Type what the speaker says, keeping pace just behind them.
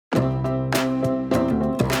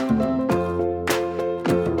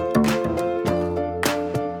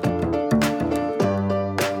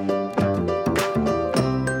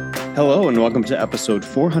and welcome to episode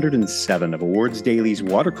 407 of Awards Daily's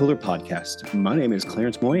Water Cooler Podcast. My name is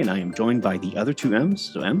Clarence Moy, and I am joined by the other two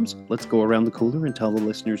M's. So, M's, let's go around the cooler and tell the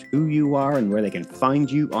listeners who you are and where they can find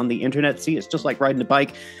you on the internet. See, it's just like riding a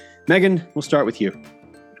bike. Megan, we'll start with you.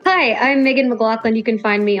 Hi, I'm Megan McLaughlin. You can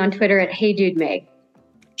find me on Twitter at HeyDudeMeg.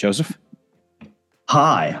 Joseph.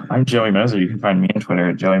 Hi, I'm Joey Moser. You can find me on Twitter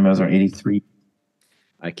at JoeyMoser83.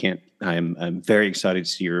 I'm very excited to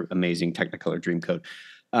see your amazing Technicolor Dreamcoat.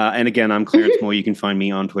 And again, I'm Clarence Moy. You can find me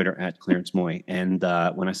on Twitter at Clarence Moy. And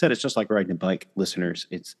when I said it's just like riding a bike, listeners,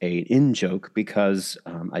 it's an in-joke because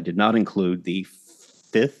I did not include the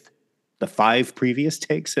five previous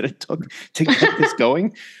takes that it took to get this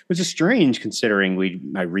going, which is strange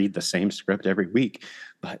considering I read the same script every week.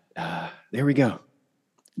 But there we go.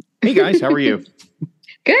 Hey guys, how are you?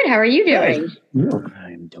 Good. How are you doing? Good.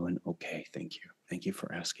 I'm doing okay. Thank you. Thank you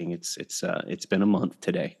for asking. It's been a month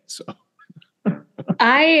today, so.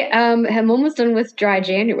 I am almost done with dry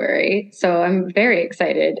January, so I'm very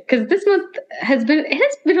excited because this month has been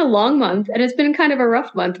a long month, and it's been kind of a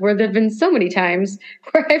rough month where there've been so many times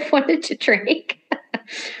where I've wanted to drink,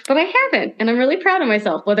 but I haven't, and I'm really proud of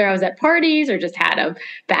myself, whether I was at parties or just had a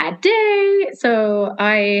bad day. So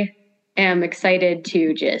I am excited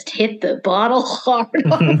to just hit the bottle hard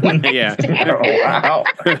on Wednesday. Yeah. Oh, wow.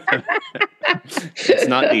 It's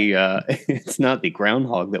not the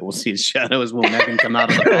groundhog that will see his shadows when Megan come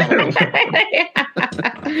out of the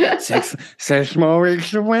bottle. Six more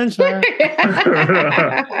weeks of winter.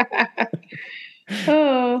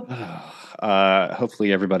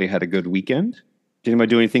 Hopefully everybody had a good weekend. Did anybody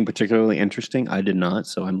do anything particularly interesting? I did not,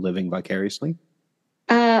 so I'm living vicariously.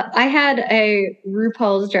 I had a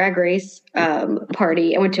RuPaul's Drag Race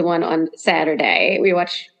party. I went to one on Saturday. We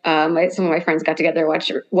watched, some of my friends got together,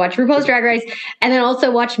 watch RuPaul's Drag Race, and then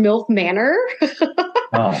also watch MILF Manor.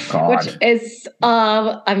 Oh, God. Which is,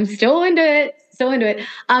 I'm still into it.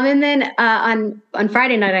 And then on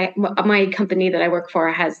Friday night, my company that I work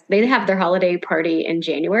for they have their holiday party in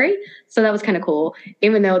January. So that was kind of cool,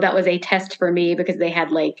 even though that was a test for me because they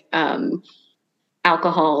had like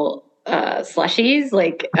alcohol slushies,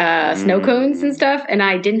 like snow cones and stuff, and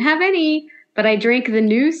I didn't have any, but I drank the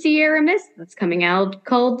new Sierra Mist that's coming out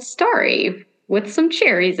called Starry with some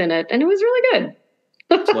cherries in it, and it was really good.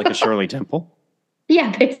 It's like a Shirley Temple.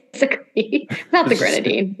 Yeah, basically. Not the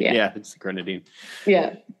grenadine. Yeah, it's the grenadine.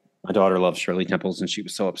 Yeah. My daughter loves Shirley Temples, and she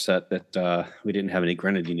was so upset that we didn't have any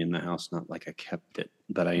grenadine in the house. Not like I kept it,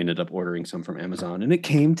 but I ended up ordering some from Amazon, and it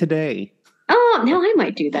came today. Oh, now I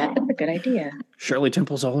might do that. That's a good idea. Shirley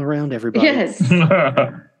Temples all around, everybody. Yes.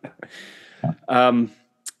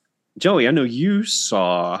 Joey, I know you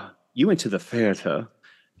went to the theater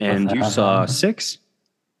and you saw Six.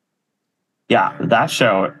 Yeah, that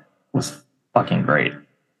show was fucking great.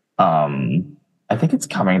 I think it's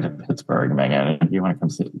coming to Pittsburgh, Megan. If you want to come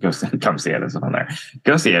see it. It's on there.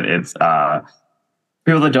 Go see it. It's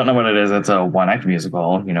people that don't know what it is, it's a one-act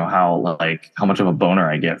musical. You know how much of a boner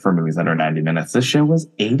I get for movies that are 90 minutes. This show was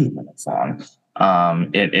 80 minutes long.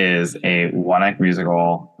 It is a one-act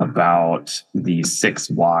musical about the 6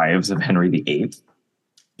 wives of Henry VIII.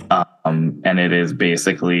 And it is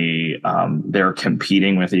basically they're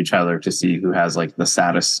competing with each other to see who has like the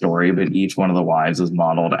saddest story, but each one of the wives is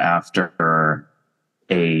modeled after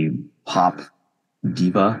a pop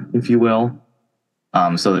diva, if you will.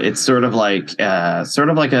 So it's sort of like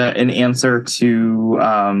an answer to,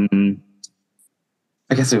 I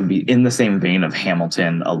guess it would be in the same vein of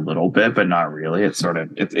Hamilton a little bit, but not really.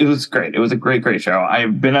 It was great. It was a great show.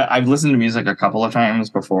 I've listened to music a couple of times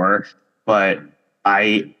before, but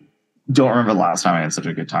I don't remember the last time I had such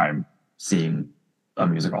a good time seeing a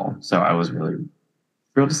musical. So I was really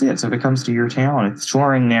thrilled to see it. So if it comes to your town, it's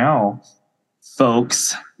touring now,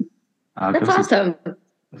 folks. That's awesome.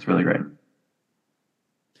 It's really great.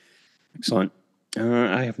 Excellent.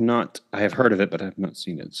 I have heard of it, but I have not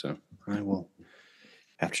seen it, so I will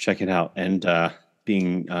have to check it out. And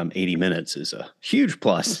being 80 minutes is a huge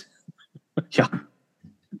plus. Yeah.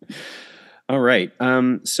 All right.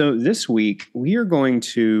 So this week we are going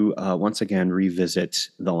to once again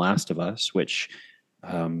revisit The Last of Us, which,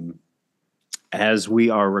 as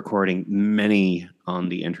we are recording, many on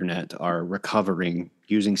the internet are recovering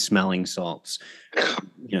using smelling salts,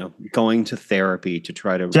 going to therapy to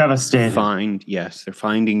try to they're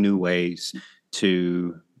finding new ways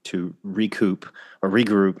to recoup or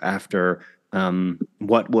regroup after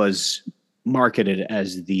what was marketed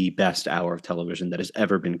as the best hour of television that has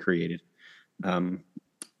ever been created.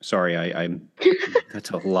 Sorry, I'm that's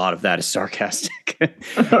a lot of that is sarcastic.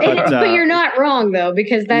 but you're not wrong though,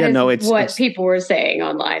 because that is what people were saying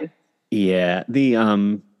online. Yeah, the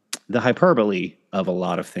hyperbole of a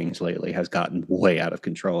lot of things lately has gotten way out of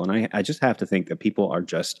control. And I just have to think that people are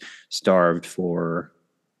just starved for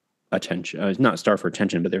attention. Not starved for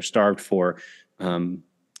attention, but they're starved for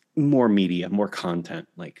more media, more content.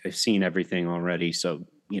 Like they've seen everything already. So,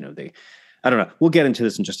 I don't know. We'll get into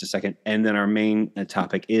this in just a second. And then our main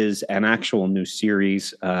topic is an actual new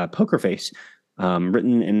series, Poker Face,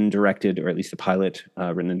 written and directed, or at least the pilot,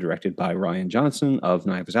 written and directed by Rian Johnson of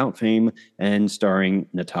Knives Out fame, and starring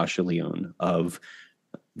Natasha Lyonne of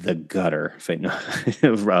The Gutter fame,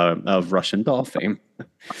 of Russian Doll fame.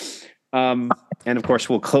 And of course,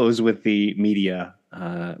 we'll close with the media,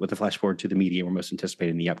 with the flash forward to the media we're most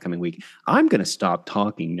anticipating in the upcoming week. I'm going to stop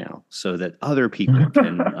talking now so that other people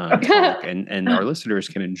can talk and our listeners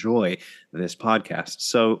can enjoy this podcast.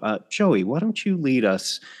 So, Joey, why don't you lead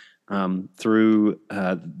us through,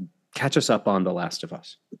 catch us up on The Last of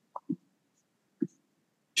Us?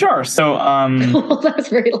 Sure. So, oh, that's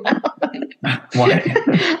very loud. What?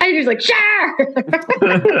 I was like, sure.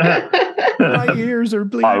 My ears are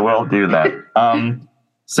bleeding. I will do that.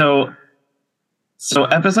 So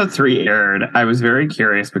episode 3 aired. I was very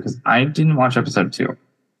curious because I didn't watch episode 2.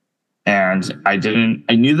 And I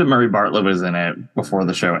knew that Murray Bartlett was in it before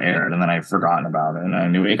the show aired, and then I had forgotten about it. And I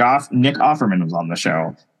knew Nick Offerman was on the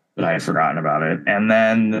show, but I had forgotten about it. And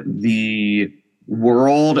then the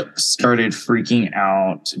world started freaking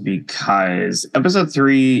out because episode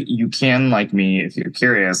 3, you can, like me, if you're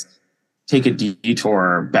curious, take a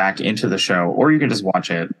detour back into the show, or you can just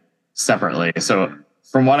watch it separately. So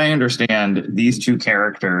from what I understand, these two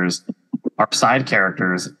characters are side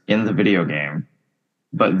characters in the video game,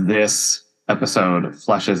 but this episode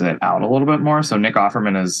fleshes it out a little bit more. So Nick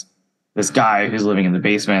Offerman is this guy who's living in the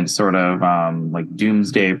basement, sort of like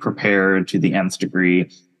doomsday prepared to the nth degree.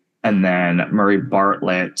 And then Murray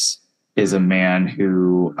Bartlett is a man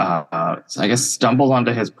who, I guess, stumbled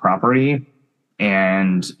onto his property,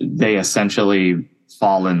 and they essentially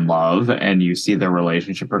fall in love, and you see their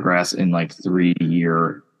relationship progress in like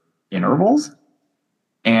 3-year intervals.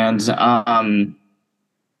 And I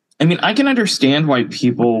mean, I can understand why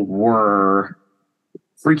people were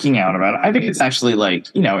freaking out about it. I think it's actually like,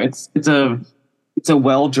 it's a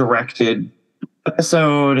well-directed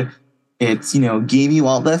episode. It's, gave you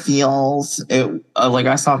all the feels. It like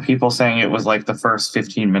I saw people saying it was like the first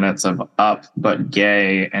 15 minutes of Up, but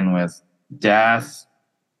gay and with death.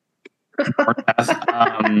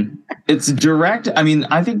 It's direct. I mean,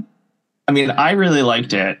 I really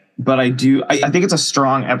liked it, but I think it's a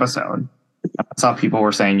strong episode. I saw people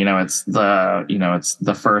were saying, it's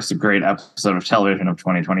the first great episode of television of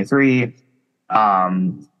 2023.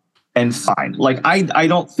 And fine. Like, I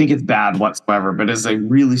don't think it's bad whatsoever, but it's a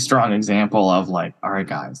really strong example of like, all right,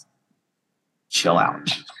 guys, chill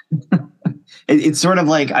out. It's sort of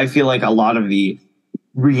like, I feel like a lot of the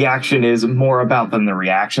reaction is more about the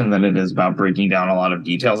reaction than it is about breaking down a lot of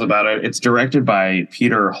details about it. It's directed by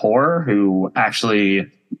Peter Hoare, who actually,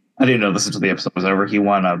 I didn't know this until the episode was over. He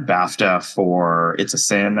won a BAFTA for It's a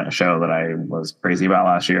Sin, a show that I was crazy about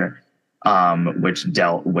last year, which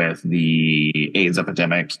dealt with the AIDS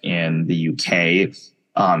epidemic in the UK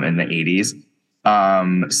in the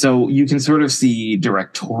 80s. So you can sort of see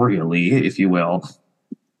directorially, if you will,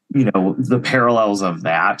 the parallels of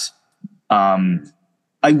that.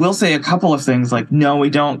 I will say a couple of things, like, no,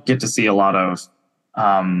 we don't get to see a lot of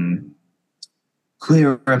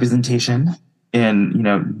queer representation in,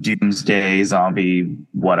 doomsday, zombie,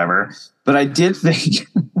 whatever. But I did think,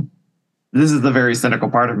 this is the very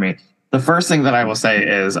cynical part of me. The first thing that I will say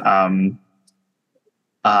is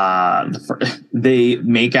they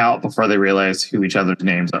make out before they realize who each other's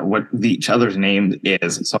names are, what each other's name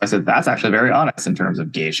is. So I said, that's actually very honest in terms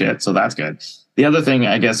of gay shit. So that's good. The other thing,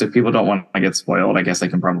 I guess, if people don't want to get spoiled, I guess they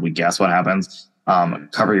can probably guess what happens.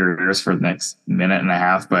 Cover your ears for the next minute and a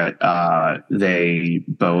half, but they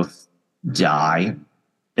both die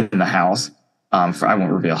in the house. I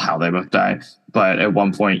won't reveal how they both die, but at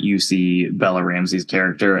one point you see Bella Ramsey's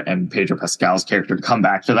character and Pedro Pascal's character come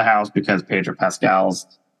back to the house because Pedro Pascal's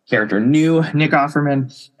character knew Nick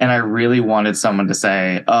Offerman, and I really wanted someone to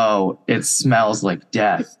say, "Oh, it smells like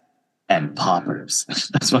death and poppers."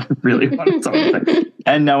 That's what I really wanted someone to say,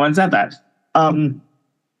 and no one said that.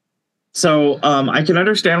 So I can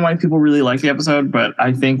understand why people really like the episode, but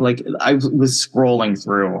I think, like, I was scrolling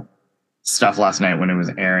through stuff last night when it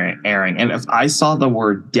was airing, and if I saw the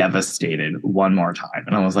word devastated one more time,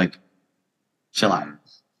 and I was like, chill out.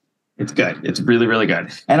 It's good. It's really, really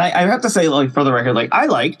good. And I have to say, like, for the record, like, I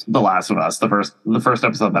liked The Last of Us, the first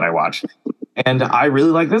episode that I watched, and I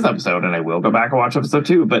really like this episode, and I will go back and watch episode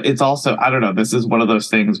 2. But it's also, I don't know, this is one of those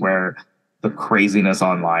things where the craziness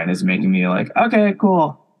online is making me like, okay,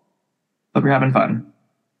 cool. Hope you're having fun.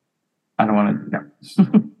 I don't want to.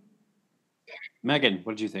 No. Megan,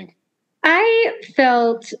 what did you think? I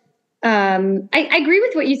felt. I agree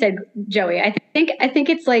with what you said, Joey. I think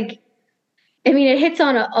it's like. I mean, it hits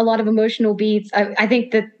on a lot of emotional beats. I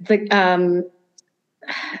think that the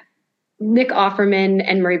Nick Offerman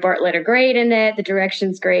and Murray Bartlett are great in it. The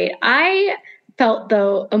direction's great. I felt,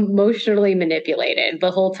 though, emotionally manipulated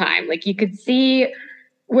the whole time. Like, you could see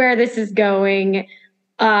where this is going.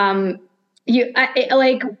 I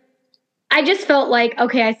just felt like,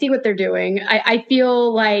 okay, I see what they're doing. I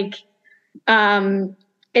feel like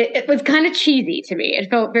it was kind of cheesy to me.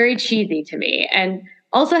 It felt very cheesy to me, and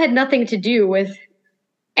also had nothing to do with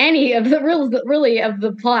any of the really of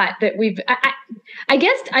the plot that we've. I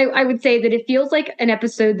guess I would say that it feels like an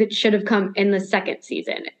episode that should have come in the second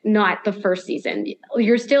season, not the first season.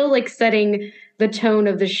 You're still like setting the tone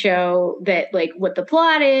of the show, that like what the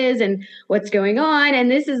plot is and what's going on. And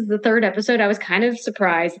this is the third episode. I was kind of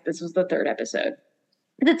surprised that this was the third episode.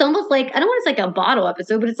 It's almost like, I don't want to say like a bottle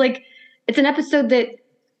episode, but it's like, it's an episode that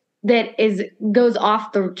goes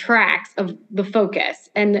off the tracks of the focus.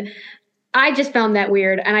 And I just found that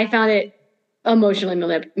weird. And I found it emotionally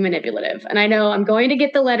manipulative. And I know I'm going to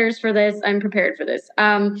get the letters for this. I'm prepared for this.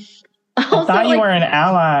 I thought you were an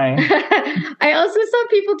ally. I also saw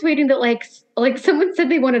people tweeting that like someone said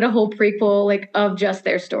they wanted a whole prequel like of just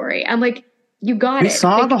their story. I'm like, you got it. We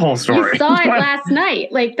saw the whole story. You saw it last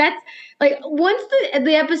night. Like that's like once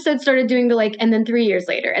the episode started doing the like, and then 3 years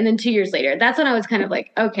later, and then 2 years later, that's when I was kind of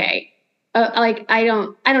like, okay, like I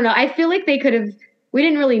don't know. I feel like they could have. We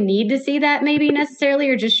didn't really need to see that maybe necessarily,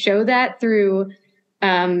 or just show that through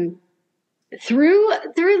like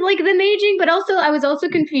the maging. But also, I was also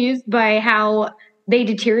confused by how they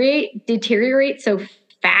deteriorate so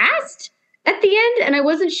fast at the end, and I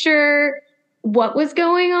wasn't sure what was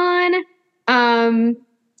going on.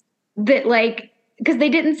 That like, because they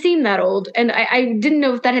didn't seem that old, and I didn't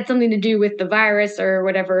know if that had something to do with the virus or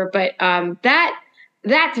whatever. But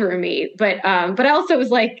that threw me. But I also was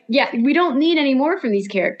like, yeah, we don't need any more from these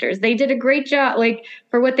characters. They did a great job, like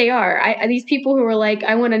for what they are. These people who are like,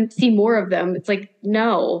 I want to see more of them. It's like,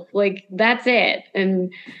 no, like that's it.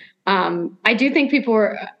 And I do think people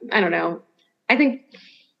were, I don't know. I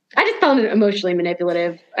just found it emotionally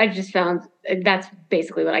manipulative. I just found that's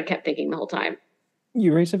basically what I kept thinking the whole time.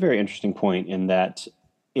 You raise a very interesting point in that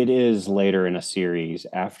it is later in a series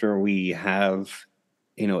after we have,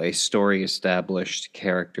 a story established,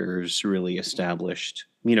 characters really established,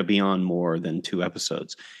 beyond more than 2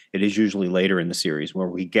 episodes. It is usually later in the series where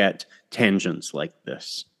we get tangents like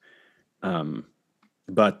this.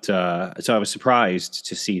 But so I was surprised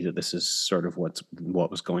to see that this is sort of what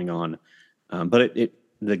was going on. But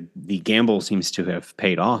the gamble seems to have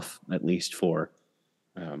paid off, at least for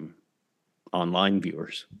online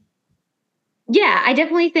viewers. Yeah, I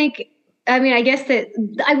definitely think. I mean, I guess that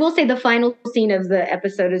I will say the final scene of the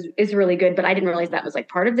episode is really good, but I didn't realize that was like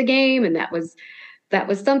part of the game, and that was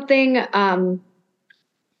something. I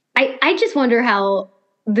just wonder how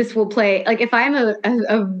this will play. Like, if I'm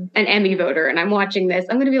an Emmy voter and I'm watching this,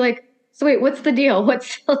 I'm going to be like, so wait, what's the deal?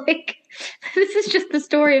 What's like? This is just the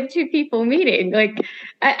story of 2 people meeting, like,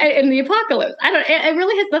 in the apocalypse. It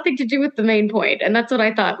really has nothing to do with the main point, and that's what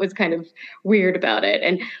I thought was kind of weird about it.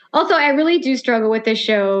 And also, I really do struggle with this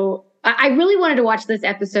show. I really wanted to watch this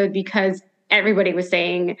episode because everybody was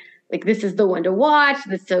saying, like, this is the one to watch.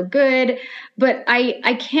 This is so good. But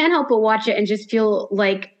I can't help but watch it and just feel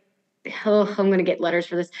like, oh, I'm going to get letters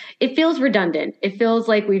for this. It feels redundant. It feels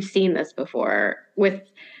like we've seen this before with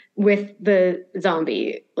the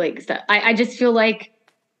zombie like stuff. I just feel like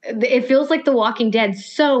it feels like The Walking Dead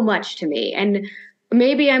so much to me. And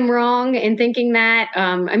maybe I'm wrong in thinking that.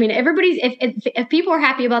 I mean, if people are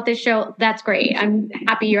happy about this show, that's great. I'm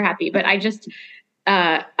happy you're happy. But I just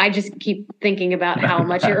keep thinking about how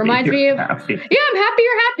much it reminds me of. Happy. Yeah, I'm happy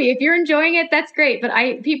you're happy. If you're enjoying it, that's great. But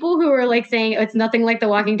people who are like saying it's nothing like The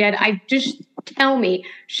Walking Dead, I just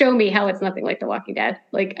show me how it's nothing like The Walking Dead.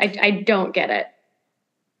 Like I don't get it.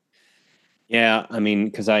 Yeah, I mean,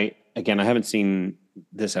 because I haven't seen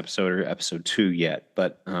this episode or episode 2 yet,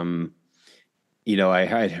 but I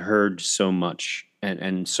had heard so much,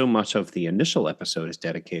 and so much of the initial episode is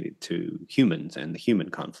dedicated to humans and the human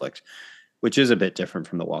conflict, which is a bit different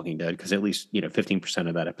from The Walking Dead, because at least 15%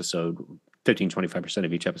 of that episode, 25%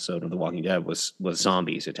 of each episode of The Walking Dead was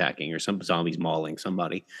zombies attacking or some zombies mauling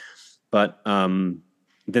somebody. But then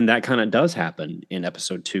that kind of does happen in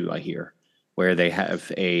episode 2, I hear, where they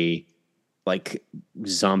have like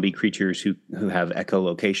zombie creatures who have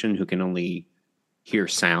echolocation, who can only hear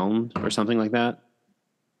sound or something like that.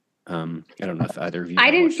 I don't know if either of you.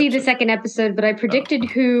 I didn't see the second episode, but I predicted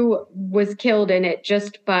who was killed in it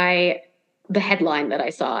just by the headline that I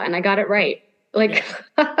saw, and I got it right. Like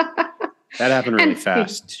that happened really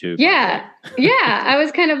fast too. Yeah. I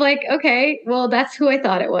was kind of like, okay, well, that's who I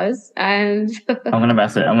thought it was, and I'm gonna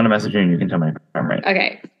message you, and you can tell me if I'm right.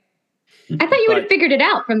 Okay. I thought you would have figured it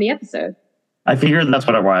out from the episode. I figured that's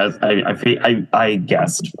what it was. I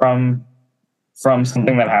guessed from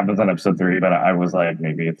something that happens on episode 3, but I was like,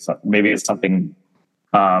 maybe it's something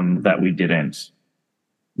that we didn't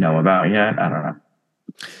know about yet. I don't know.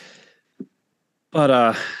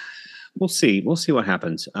 But we'll see. We'll see what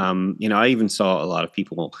happens. I even saw a lot of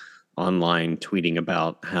people online tweeting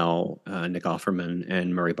about how Nick Offerman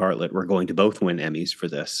and Murray Bartlett were going to both win Emmys for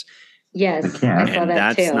this. Yes, I saw and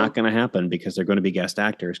that that's too. not going to happen because they're going to be guest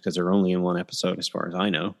actors because they're only in one episode, as far as I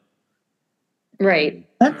know. Right.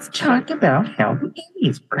 Let's talk about how the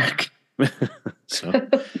Emmys work. So,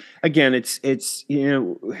 again, it's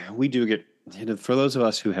we do get, for those of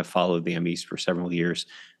us who have followed the Emmys for several years,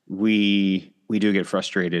 we do get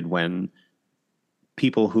frustrated when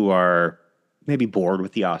people who are maybe bored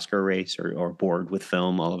with the Oscar race or bored with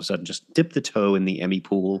film all of a sudden just dip the toe in the Emmy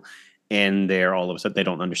pool, and they're all of a sudden they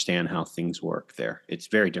don't understand how things work there. It's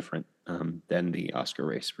very different than the Oscar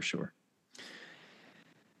race for sure.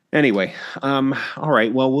 Anyway, all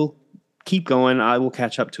right. Well, we'll keep going. I will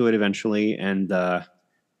catch up to it eventually, and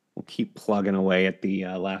we'll keep plugging away at The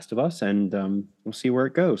Last of Us, and we'll see where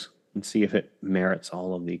it goes and see if it merits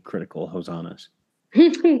all of the critical hosannas.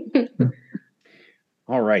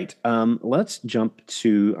 All right. Let's jump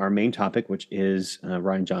to our main topic, which is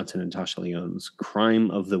Rian Johnson and Natasha Lyonne's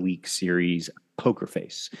Crime of the Week series, Poker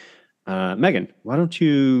Face. Megan, why don't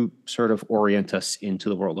you sort of orient us into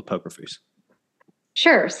the world of Poker Face?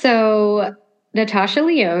 Sure. So Natasha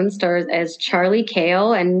Lyonne stars as Charlie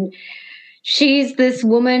Cale, and she's this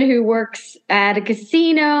woman who works at a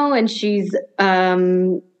casino, and she's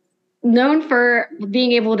known for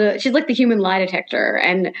being able to, she's like the human lie detector,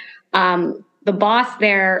 and the boss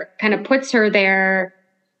there kind of puts her there.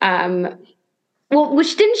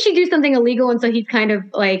 Which didn't she do something illegal? And so he's kind of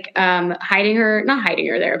like not hiding her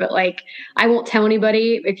there, but like, I won't tell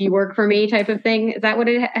anybody if you work for me type of thing. Is that how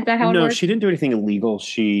it works? No, she didn't do anything illegal.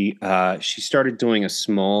 She started doing a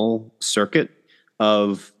small circuit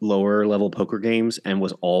of lower level poker games and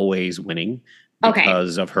was always winning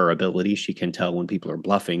because of her ability. She can tell when people are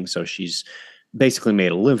bluffing. So she's basically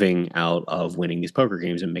made a living out of winning these poker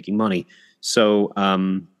games and making money. So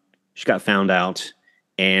she got found out.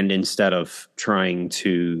 And instead of trying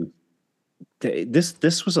to,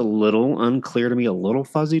 this was a little unclear to me, a little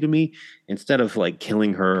fuzzy to me. Instead of like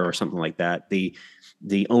killing her or something like that, the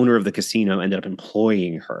owner of the casino ended up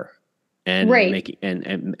employing her and making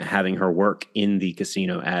and having her work in the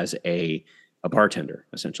casino as a bartender,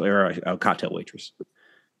 essentially, or a cocktail waitress.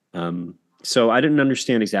 So I didn't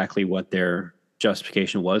understand exactly what their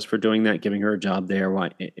justification was for doing that, giving her a job there.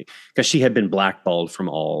 Why? Because she had been blackballed from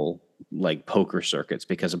all like poker circuits,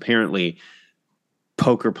 because apparently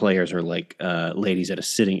poker players are like ladies at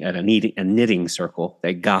a knitting circle.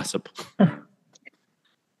 They gossip.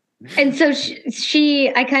 And so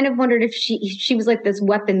I kind of wondered if she was like this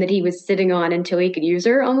weapon that he was sitting on until he could use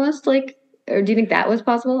her, almost like. Or do you think that was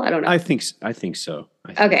possible? I don't know. I think so.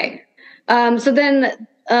 Okay. So then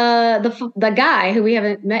the guy who we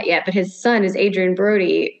haven't met yet, but his son is Adrian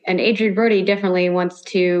Brody, and Adrian Brody definitely wants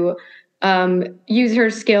to use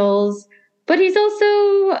her skills, but he's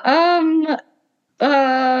also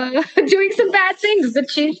doing some bad things that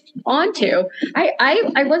she's onto.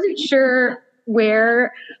 I wasn't sure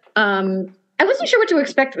where I wasn't sure what to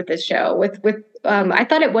expect with this show. With I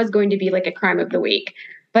thought it was going to be like a crime of the week,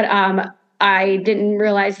 but I didn't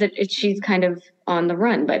realize that she's kind of on the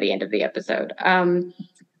run by the end of the episode.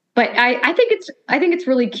 But I think it's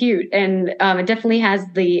really cute, and it definitely has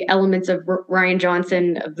the elements of Rian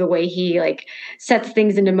Johnson, of the way he like sets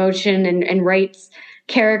things into motion and writes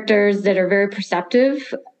characters that are very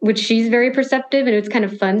perceptive, which she's very perceptive, and it's kind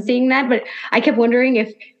of fun seeing that. But I kept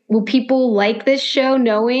wondering will people like this show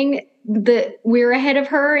knowing that we're ahead of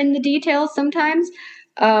her in the details sometimes.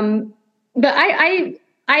 But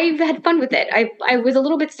I've had fun with it. I was a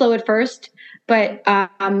little bit slow at first, but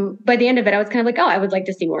by the end of it, I was kind of like, oh, I would like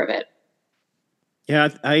to see more of it. Yeah,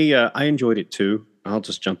 I enjoyed it too. I'll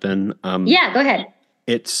just jump in. Yeah, go ahead.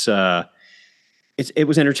 It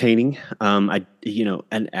was entertaining.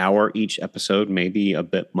 An hour each episode may be a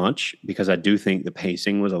bit much, because I do think the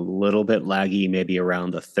pacing was a little bit laggy, maybe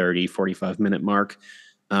around the 45 minute mark.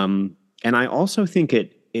 And I also think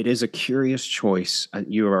it is a curious choice.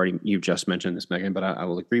 You just mentioned this, Megan, but I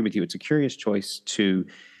will agree with you. It's a curious choice to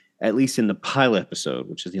at least in the pilot episode,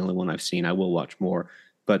 which is the only one I've seen. I will watch more,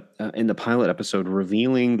 but in the pilot episode,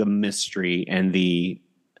 revealing the mystery and the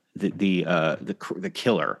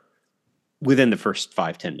killer within the first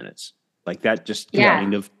 5-10 minutes, like that just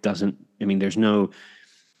kind of doesn't. I mean, there's no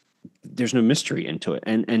mystery into it,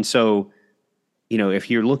 and so.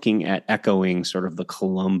 If you're looking at echoing sort of the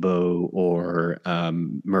Columbo or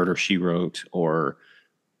Murder, She Wrote, or,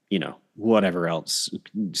 whatever else,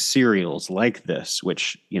 serials like this,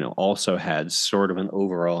 which, also had sort of an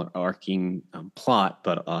overall arcing plot,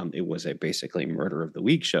 but it was a basically murder of the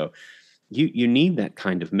week show. You need that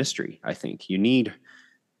kind of mystery, I think. You need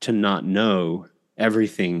to not know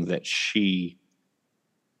everything that she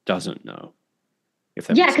doesn't know.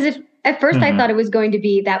 Because at first I thought it was going to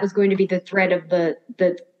be the thread of the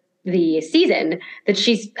season, that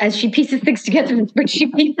as she pieces things together, but she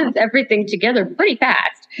pieces everything together pretty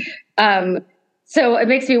fast. So it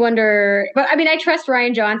makes me wonder. But I mean, I trust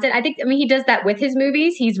Rian Johnson. He does that with his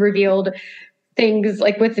movies. He's revealed things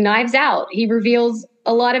like with Knives Out. He reveals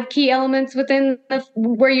a lot of key elements within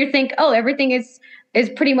where you think, oh, everything is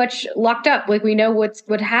pretty much locked up. Like we know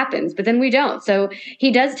what happens, but then we don't. So he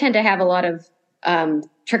does tend to have a lot of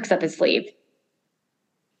tricks up his sleeve.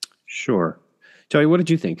 Sure. Joey, what did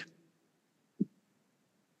you think?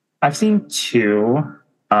 I've seen 2.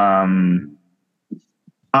 I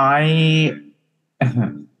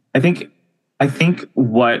think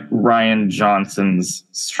what Rian Johnson's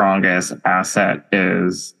strongest asset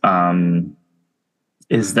is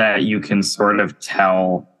that you can sort of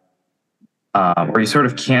tell, or you sort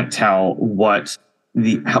of can't tell what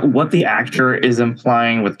the actor is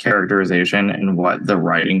implying with characterization and what the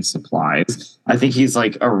writing supplies. I think he's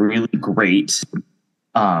like a really great.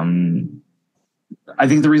 I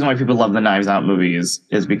think the reason why people love the Knives Out movies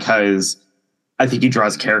is because I think he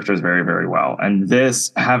draws characters very, very well. And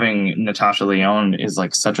this, having Natasha Lyonne, is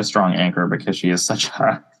like such a strong anchor because she's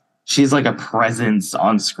like a presence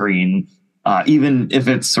on screen, even if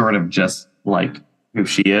it's sort of just like who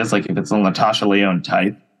she is. Like if it's a Natasha Lyonne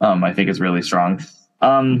type, I think it's really strong.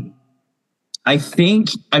 I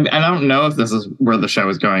think, I don't know if this is where the show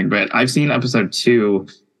is going, but I've seen episode 2.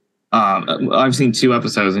 I've seen 2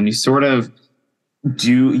 episodes, and you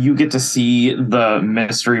get to see the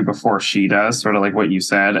mystery before she does, sort of like what you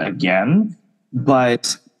said again.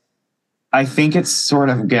 But I think it's sort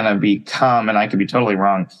of going to become, and I could be totally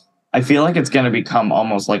wrong, I feel like it's going to become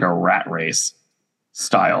almost like a Rat Race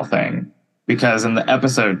style thing. Because in the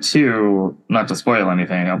episode 2, not to spoil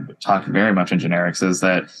anything, I'll talk very much in generics, is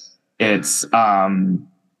that it's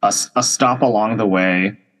a stop along the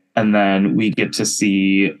way, and then we get to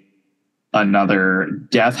see another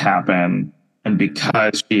death happen. And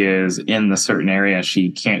because she is in the certain area,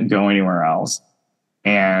 she can't go anywhere else.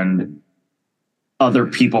 And other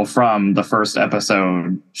people from the first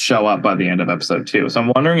episode show up by the end of episode 2. So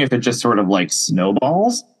I'm wondering if it just sort of like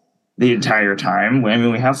snowballs the entire time. I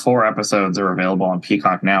mean, we have 4 episodes that are available on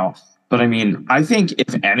Peacock now. But I mean, I think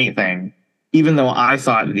if anything, even though I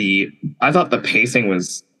thought the pacing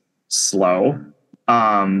was slow,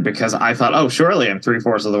 because I thought, oh, surely I'm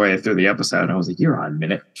 3/4 of the way through the episode. And I was like, you're on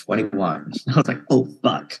minute 21. I was like, oh,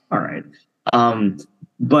 fuck. All right.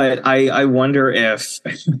 But I wonder if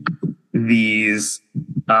these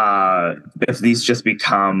just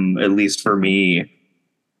become, at least for me,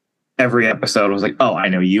 every episode was like, oh, I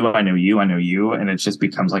know you. And it just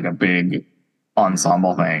becomes like a big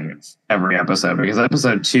ensemble thing every episode. Because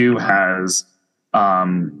episode 2 has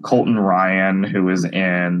Colton Ryan, who is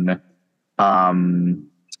in who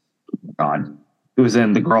was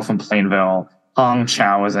in The Girl from Plainville. Hong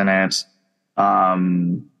Chow is in it.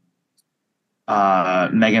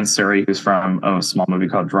 Megan Surrey, who's from a small movie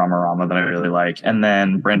called Dramarama that I really like. And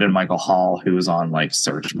then Brendan Michael Hall, who was on like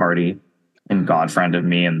Search Party and God Friend of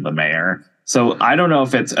Me and The Mayor. So I don't know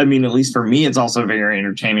if it's, I mean, at least for me, it's also very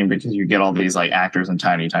entertaining because you get all these like actors in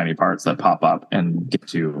tiny, tiny parts that pop up and get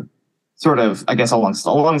to sort of, I guess, along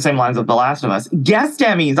the same lines of The Last of Us. Guest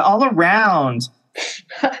Emmys all around.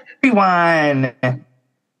 Everyone.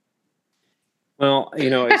 Well,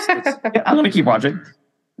 it's I'm going to keep watching.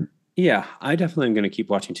 Yeah, I definitely am going to keep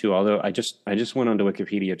watching too. Although I just went onto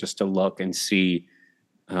Wikipedia just to look and see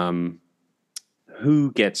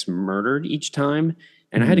who gets murdered each time.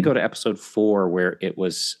 And I had to go to episode 4 where it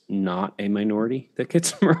was not a minority that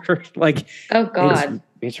gets murdered. Like, oh God,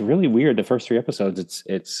 it's really weird. The first 3 episodes,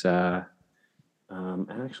 it's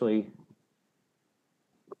actually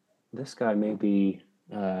this guy may be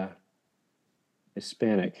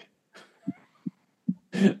Hispanic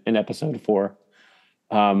in episode 4.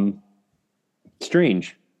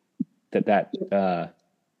 Strange that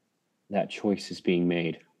choice is being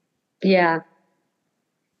made. Yeah.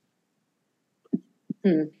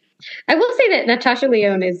 I will say that Natasha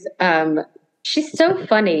Lyonne is she's so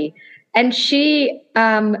funny, and she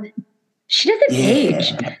doesn't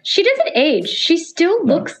age. She doesn't age. She still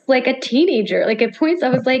looks like a teenager. Like at points I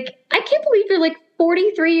was like, I can't believe you're like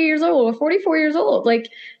 43 years old or 44 years old. Like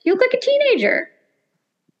you look like a teenager.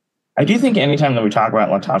 I do think anytime that we talk about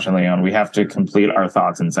Natasha Lyonne, we have to complete our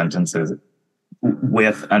thoughts and sentences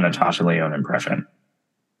with a Natasha Lyonne impression.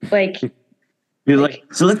 Like, you're like,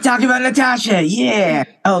 so let's talk about Natasha. Yeah.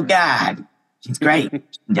 Oh God. She's great.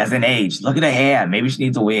 She doesn't age. Look at her hair. Maybe she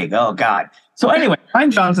needs a wig. Oh God. So anyway,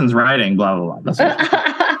 Rian Johnson's writing, blah, blah, blah.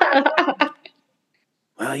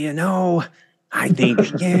 Well, I think,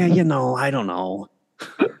 I don't know.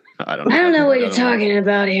 I don't know what you're talking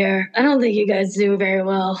about here. I don't think you guys do very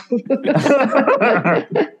well.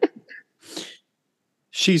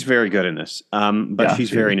 She's very good in this. But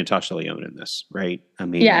she's very Natasha Lyonne in this, right? I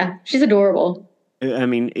mean, yeah, she's adorable. I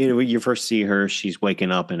mean, when you first see her, she's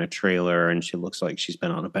waking up in a trailer and she looks like she's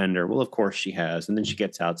been on a bender. Well, of course she has. And then she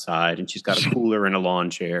gets outside and she's got a cooler and a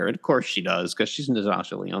lawn chair. And of course she does, because she's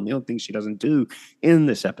Natasha Lyonne. The only thing she doesn't do in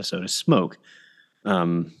this episode is smoke,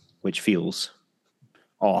 which feels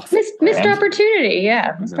off. Missed opportunity.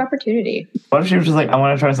 Yeah, missed opportunity. What if she was just like, I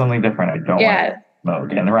want to try something different. I don't want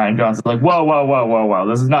smoke. And Rian Johnson's like, whoa.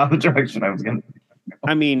 This is not the direction I was going to.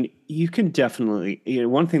 I mean, you can definitely,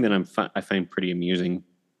 one thing that I find pretty amusing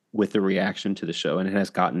with the reaction to the show, and it has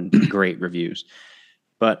gotten great reviews,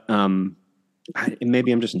 but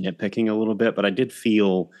maybe I'm just nitpicking a little bit, but I did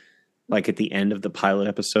feel like at the end of the pilot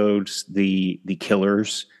episodes, the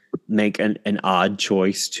killers make an odd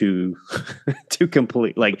choice to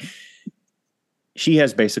complete, like, she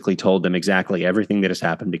has basically told them exactly everything that has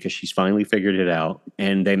happened because she's finally figured it out,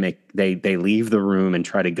 and they leave the room and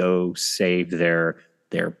try to go save their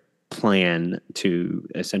plan to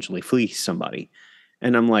essentially fleece somebody.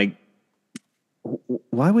 And I'm like,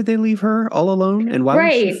 why would they leave her all alone? And why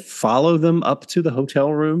would she follow them up to the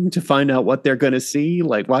hotel room to find out what they're going to see?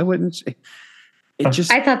 Like, why wouldn't she?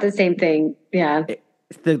 I thought the same thing. Yeah.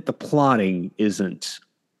 The plotting isn't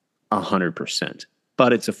 100%.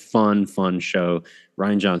 But it's a fun show.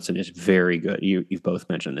 Rian Johnson is very good. You've both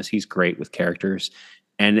mentioned this. He's great with characters,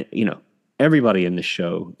 and everybody in the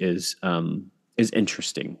show is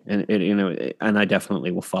interesting, and and I definitely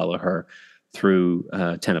will follow her through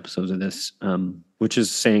 10 episodes of this, which is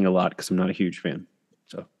saying a lot because I'm not a huge fan.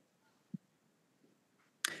 So,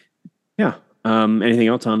 yeah. Anything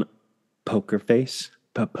else on Poker Face?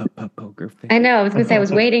 Poker Face. I know. I was going to say I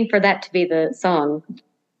was waiting for that to be the song.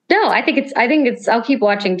 No, I think it's. I'll keep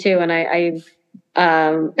watching too, and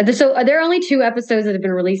so are there only 2 episodes that have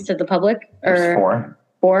been released to the public? Or there's 4?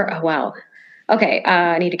 4? Oh wow. Okay,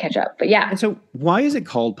 I need to catch up. But yeah. And so why is it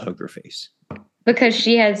called Poker Face? Because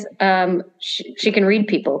she has she can read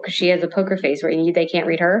people because she has a poker face where they can't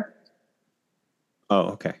read her. Oh,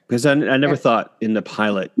 okay. Because I never thought in the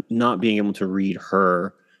pilot not being able to read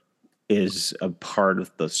her is a part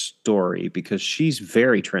of the story, because she's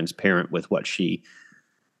very transparent with what she.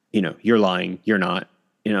 You're lying. You're not.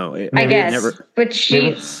 I guess. But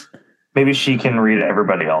maybe she can read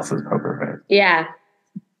everybody else's poker face. Yeah.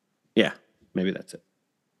 Yeah. Maybe that's it.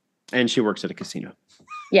 And she works at a casino.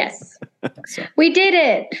 Yes. So. We did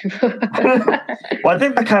it. Well, I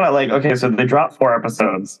think that kind of okay, so they dropped 4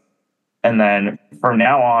 episodes, and then from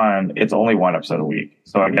now on, it's only 1 episode a week.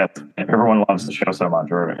 So I guess if everyone loves the show so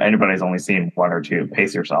much, or anybody's only seen 1 or 2,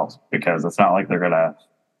 pace yourselves, because it's not like they're going to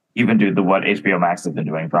even do what HBO Max has been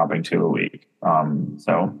doing, dropping 2 a week.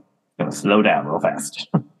 So gonna slow down real fast.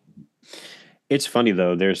 It's funny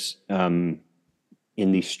though. There's in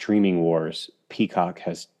these streaming wars, Peacock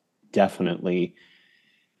has definitely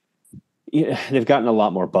they've gotten a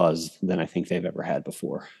lot more buzz than I think they've ever had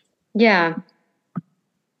before. Yeah.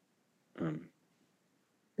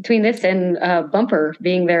 Between this and Bumper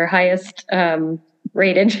being their highest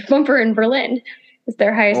rated, Bumper in Berlin is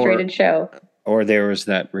their highest rated show. Or there was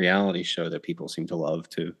that reality show that people seem to love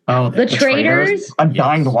too. Oh, The Traitors? I'm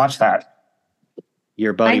dying to watch that.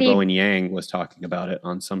 Your buddy Bowen Yang was talking about it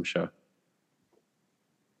on some show.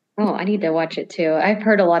 Oh, I need to watch it too. I've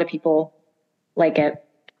heard a lot of people like it.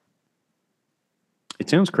 It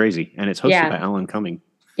sounds crazy, and it's hosted by Alan Cumming.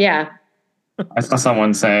 Yeah. I saw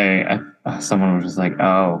someone say, someone was just like,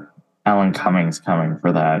 oh, Alan Cumming's coming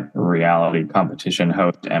for that reality competition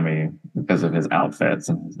host Emmy because of his outfits.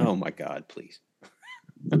 Oh my God, please.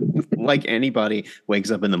 Like anybody wakes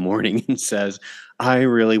up in the morning and says, I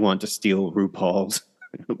really want to steal RuPaul's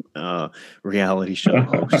reality show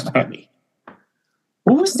host Emmy.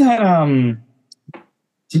 What was that?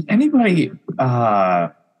 Did anybody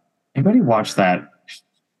watch that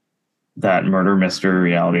murder mystery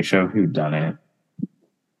reality show? Who done it?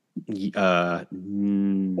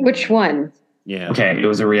 Which one? Yeah. Okay, it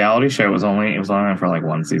was a reality show. It was only on for like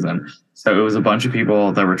one season. So it was a bunch of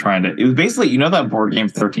people that were trying to. It was basically, you know, that board game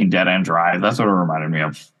 13 Dead End Drive. That's what it reminded me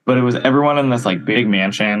of. But it was everyone in this like big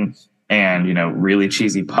mansion, and you know, really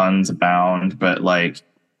cheesy puns abound. But like,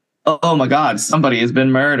 oh my God, somebody has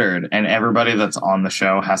been murdered, and everybody that's on the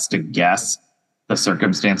show has to guess the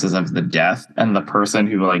circumstances of the death, and the person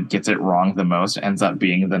who like gets it wrong the most ends up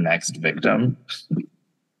being the next victim.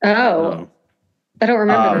 Oh. I don't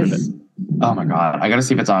remember this. Oh my God, I gotta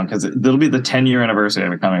see if it's on, because it'll be the 10-year anniversary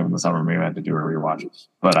of it coming from the summer. Maybe I had to do a rewatch.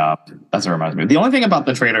 But that's what reminds me. The only thing about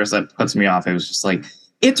The Traitors that puts me off, it was just like,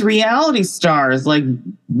 it's reality stars like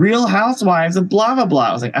Real Housewives of blah blah blah.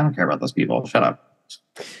 I was like, I don't care about those people. Shut up.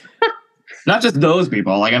 Not just those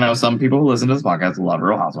people. Like, I know some people who listen to this podcast love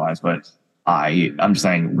Real Housewives, but I'm just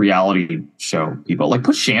saying reality show people. Like,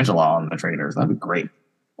 put Shangela on The Traitors. That'd be great.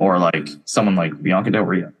 Or like someone like Bianca Del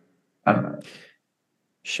Rio. I don't know.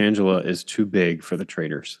 Shangela is too big for The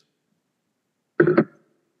Traitors.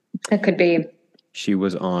 That could be. She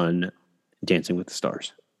was on Dancing with the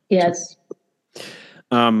Stars. Yes.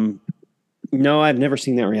 No, I've never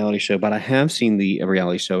seen that reality show, but I have seen the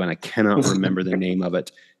reality show, and I cannot remember the name of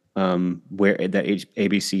it. Where that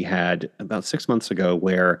ABC had about 6 months ago,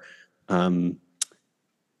 where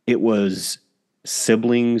it was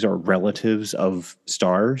siblings or relatives of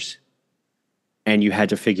stars, and you had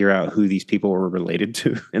to figure out who these people were related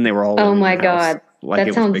to, and they were all oh my God, like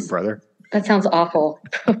it was Big Brother. That sounds awful.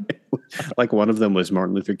 Like one of them was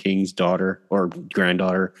Martin Luther King's daughter or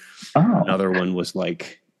granddaughter. Oh. Another one was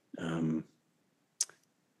like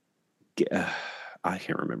I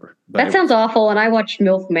can't remember. But that sounds awful, and I watched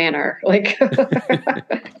MILF Manor. Like,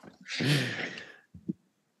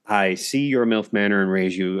 I see your MILF Manor and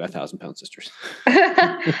raise you 1,000-pound sisters.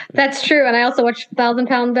 That's true, and I also watched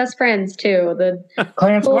 1,000-pound best friends too. The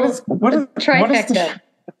Clarence, what is trifecta?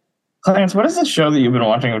 Clarence, what is the show that you've been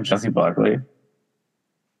watching with Jessie Buckley?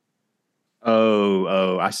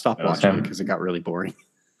 Oh, I stopped watching it because it got really boring.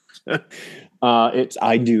 It's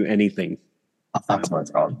I Do Anything. That's what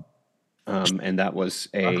it's called. And that was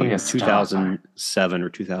a 2007 or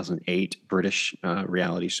 2008 British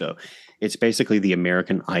reality show. It's basically the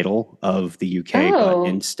American Idol of the UK, but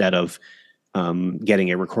instead of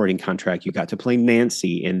getting a recording contract, you got to play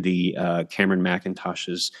Nancy in the Cameron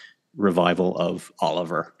McIntosh's revival of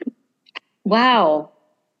Oliver. Wow.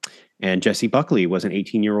 And Jessie Buckley was an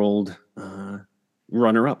 18-year-old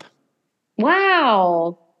runner-up.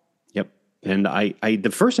 Wow. Yep. And I the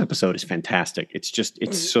first episode is fantastic.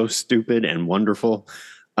 It's so stupid and wonderful.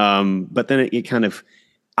 But then it kind of,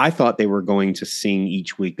 I thought they were going to sing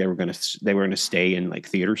each week. They were going to stay in like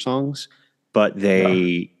theater songs, but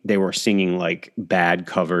they were singing like bad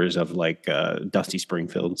covers of like Dusty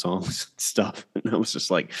Springfield songs and stuff. And I was just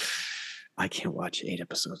like, I can't watch 8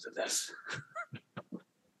 episodes of this.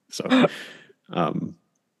 So,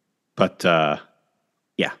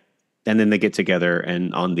 yeah. And then they get together,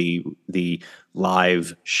 and on the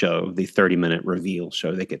live show, the 30-minute reveal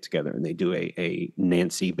show, they get together and they do a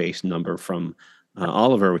Nancy-based number from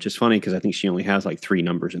Oliver, which is funny because I think she only has like 3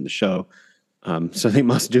 numbers in the show. So they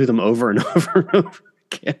must do them over and over and over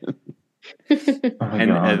again.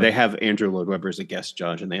 And they have Andrew Lloyd Webber as a guest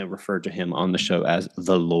judge, and they have referred to him on the show as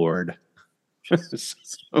the Lord.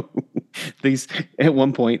 So at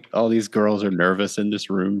one point, all these girls are nervous in this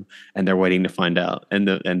room, and they're waiting to find out. And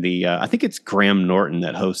the I think it's Graham Norton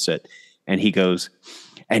that hosts it, and he goes,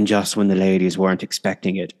 and just when the ladies weren't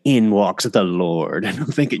expecting it, in walks the Lord. And I'm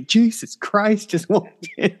thinking, Jesus Christ, just walked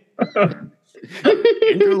in.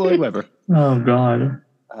 Andrew Lloyd Webber. Oh God.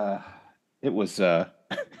 It was when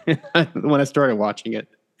I started watching it.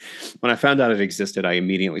 When I found out it existed, I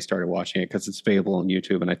immediately started watching it because it's available on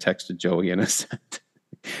YouTube. And I texted Joey and I said,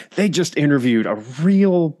 they just interviewed a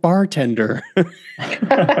real bartender.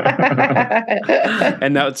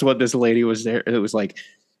 And that's what this lady was there. It was like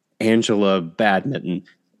Angela Badminton,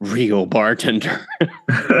 real bartender.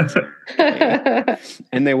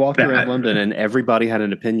 And they walked around London and everybody had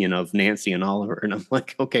an opinion of Nancy and Oliver. And I'm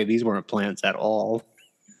like, okay, these weren't plants at all.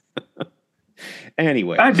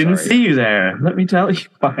 Anyway, I didn't see you there. Let me tell you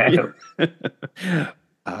why.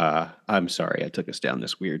 I'm sorry I took us down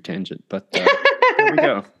this weird tangent, but there we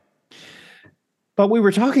go. But we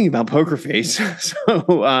were talking about Poker Face.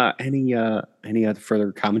 So any other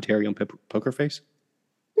further commentary on Poker Face?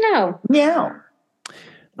 No. Yeah.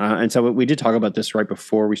 And so we did talk about this right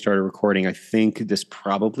before we started recording. I think this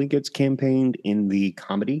probably gets campaigned in the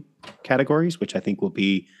comedy categories, which I think will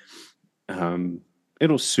be,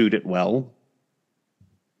 it'll suit it well.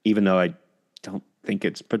 Even though I don't think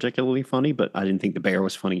it's particularly funny, but I didn't think The Bear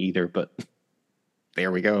was funny either. But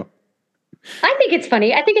there we go. I think it's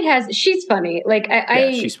funny. I think it has. She's funny. Like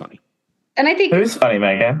yeah, she's funny. And I think who's funny,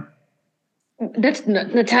 Megan? That's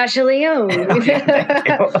Natasha Lyonne.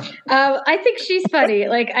 I think she's funny.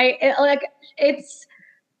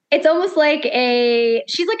 It's almost like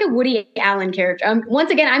she's like a Woody Allen character.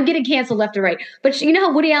 Once again, I'm getting canceled left and right. But you know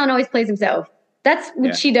how Woody Allen always plays himself. That's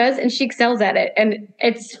what she does, and she excels at it. And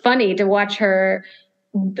it's funny to watch her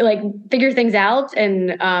like figure things out. And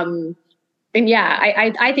yeah,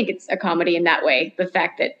 I think it's a comedy in that way. The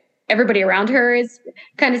fact that everybody around her is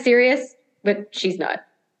kind of serious, but she's not.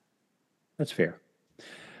 That's fair.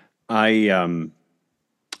 I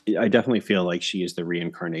definitely feel like she is the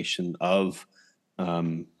reincarnation of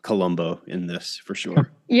Columbo in this for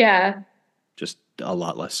sure. Yeah. Just a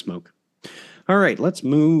lot less smoke. All right, let's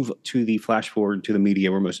move to the flash forward to the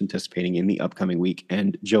media we're most anticipating in the upcoming week.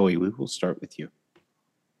 And Joey, we will start with you.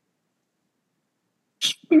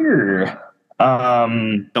 Sure.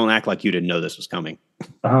 Don't act like you didn't know this was coming.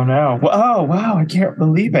 Oh no. Oh wow, I can't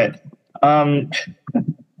believe it.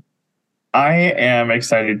 I am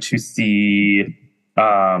excited to see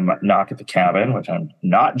Knock at the Cabin, which I'm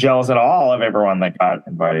not jealous at all of everyone that got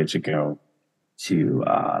invited to go to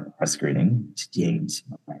the press screening today.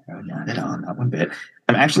 Not at all, not one bit.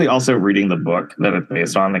 I'm actually also reading the book that it's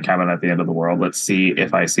based on, The Cabin at the End of the World. Let's see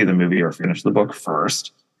if I see the movie or finish the book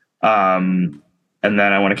first. And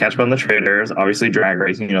then I want to catch up on the trailers. Obviously, Drag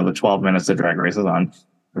Race, the 12 minutes that Drag Race is on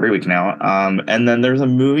every week now. And then there's a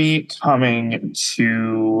movie coming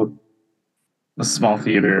to a small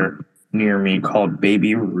theater near me called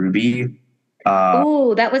Baby Ruby.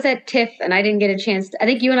 Oh, that was at TIFF, and I didn't get a chance. I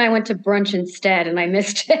think you and I went to brunch instead, and I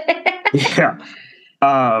missed it. Yeah.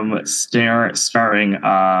 Starring what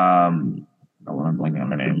I'm blanking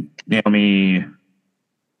on her name. Naomi.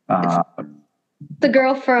 The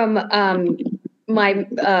girl from my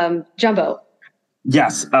Jumbo.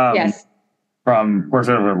 Yes. Yes. From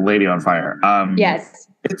Portrait of a Lady on Fire. Yes.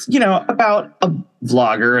 It's about a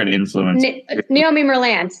vlogger and influencer. Naomi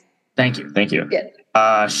Merlant. Thank you.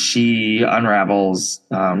 Yeah. She unravels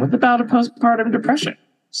with about a postpartum depression.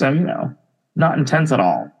 So, not intense at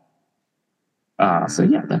all. So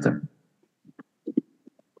yeah, that's it.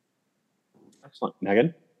 Excellent.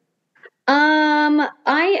 Megan?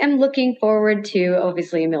 I am looking forward to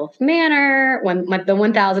obviously MILF Manor, the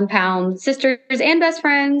 1,000 Pound Sisters and Best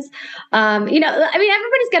Friends.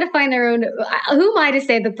 Everybody's got to find their own. Who am I to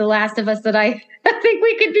say that The Last of Us, that I think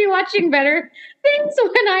we could be watching better things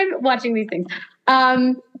when I'm watching these things.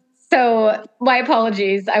 So my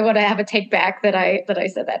apologies. I want to have a take back that I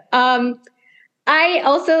said that. I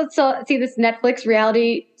also see this Netflix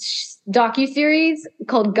reality docuseries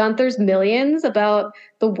called Gunther's Millions about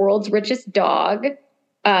the world's richest dog,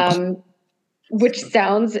 which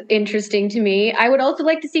sounds interesting to me. I would also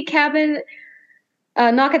like to see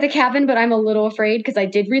Knock at the Cabin, but I'm a little afraid because I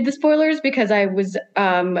did read the spoilers because I was,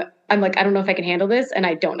 I'm like, I don't know if I can handle this, and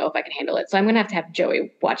I don't know if I can handle it. So I'm going to have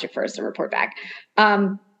Joey watch it first and report back.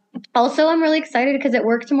 Also, I'm really excited because at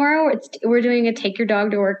work tomorrow, we're doing a take your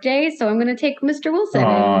dog to work day. So I'm going to take Mr. Wilson.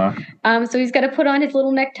 So he's got to put on his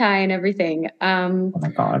little necktie and everything. Oh my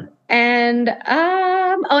God. And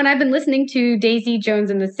and I've been listening to Daisy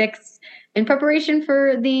Jones and the Six in preparation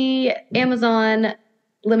for the Amazon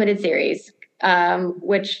limited series,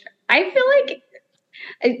 which I feel like,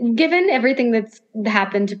 given everything that's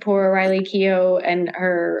happened to poor Riley Keough and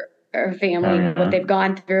her family, what they've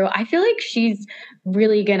gone through, I feel like she's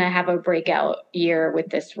really gonna have a breakout year with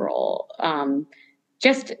this role.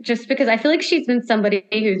 Just because I feel like she's been somebody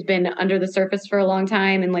who's been under the surface for a long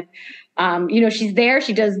time, and she's there,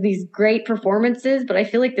 she does these great performances, but I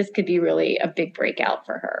feel like this could be really a big breakout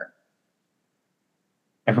for her.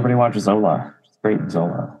 Everybody watches Zola. She's great in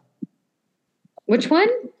Zola. Which one?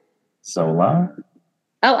 Zola.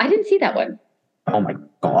 Oh, I didn't see that one. Oh my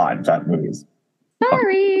God, that movie is.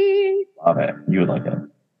 Sorry. Love it. You would like it.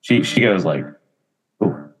 She goes like,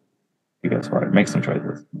 ooh. She goes for it. Make some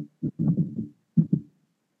choices.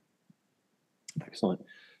 Excellent.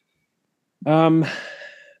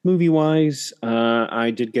 Movie wise,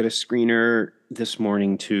 I did get a screener this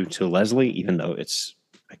morning to Leslie, even though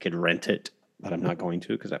I could rent it, but I'm not going to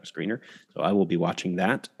because I have a screener. So I will be watching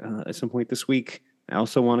that at some point this week. I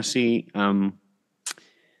also want to see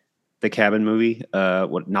the Cabin movie.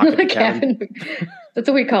 Knock at the Cabin? That's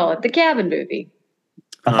what we call it, the Cabin movie.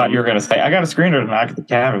 I thought you were going to say, I got a screener to Knock at the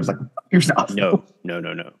Cabin. I was like, yourself. No.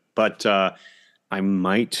 But I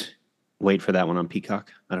might wait for that one on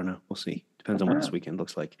Peacock. I don't know. We'll see. Depends on what this weekend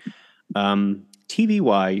looks like. TV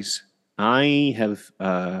wise, I have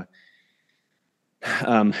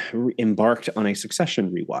embarked on a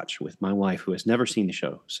Succession rewatch with my wife, who has never seen the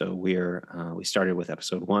show. So we started with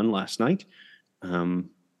episode 1 last night, and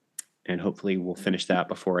hopefully we'll finish that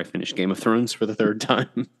before I finish Game of Thrones for the third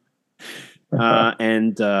time.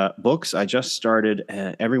 And books, I just started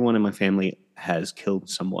Everyone in My Family Has Killed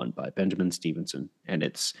Someone by Benjamin Stevenson, and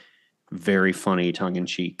it's very funny,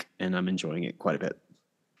 tongue-in-cheek, and I'm enjoying it quite a bit.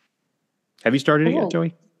 Have you started it yet,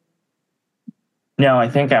 Joey? No, I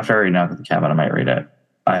think after reading Out of the Cabin, I might read it.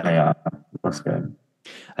 It looks good.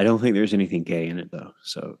 I don't think there's anything gay in it, though,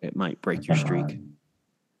 so it might break your streak.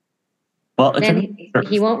 Well,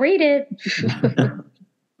 he won't read it.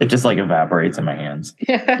 It just like evaporates in my hands.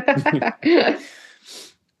 All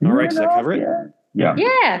right, does that cover it? Yeah.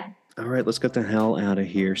 Yeah. All right, let's get the hell out of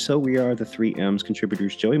here. So we are the 3M's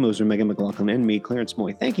contributors, Joey Moser, Megan McLaughlin, and me, Clarence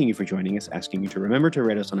Moy, thanking you for joining us, asking you to remember to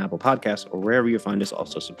rate us on Apple Podcasts or wherever you find us.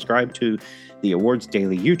 Also subscribe to the Awards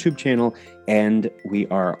Daily YouTube channel, and we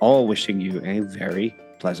are all wishing you a very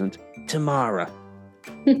pleasant tomorrow.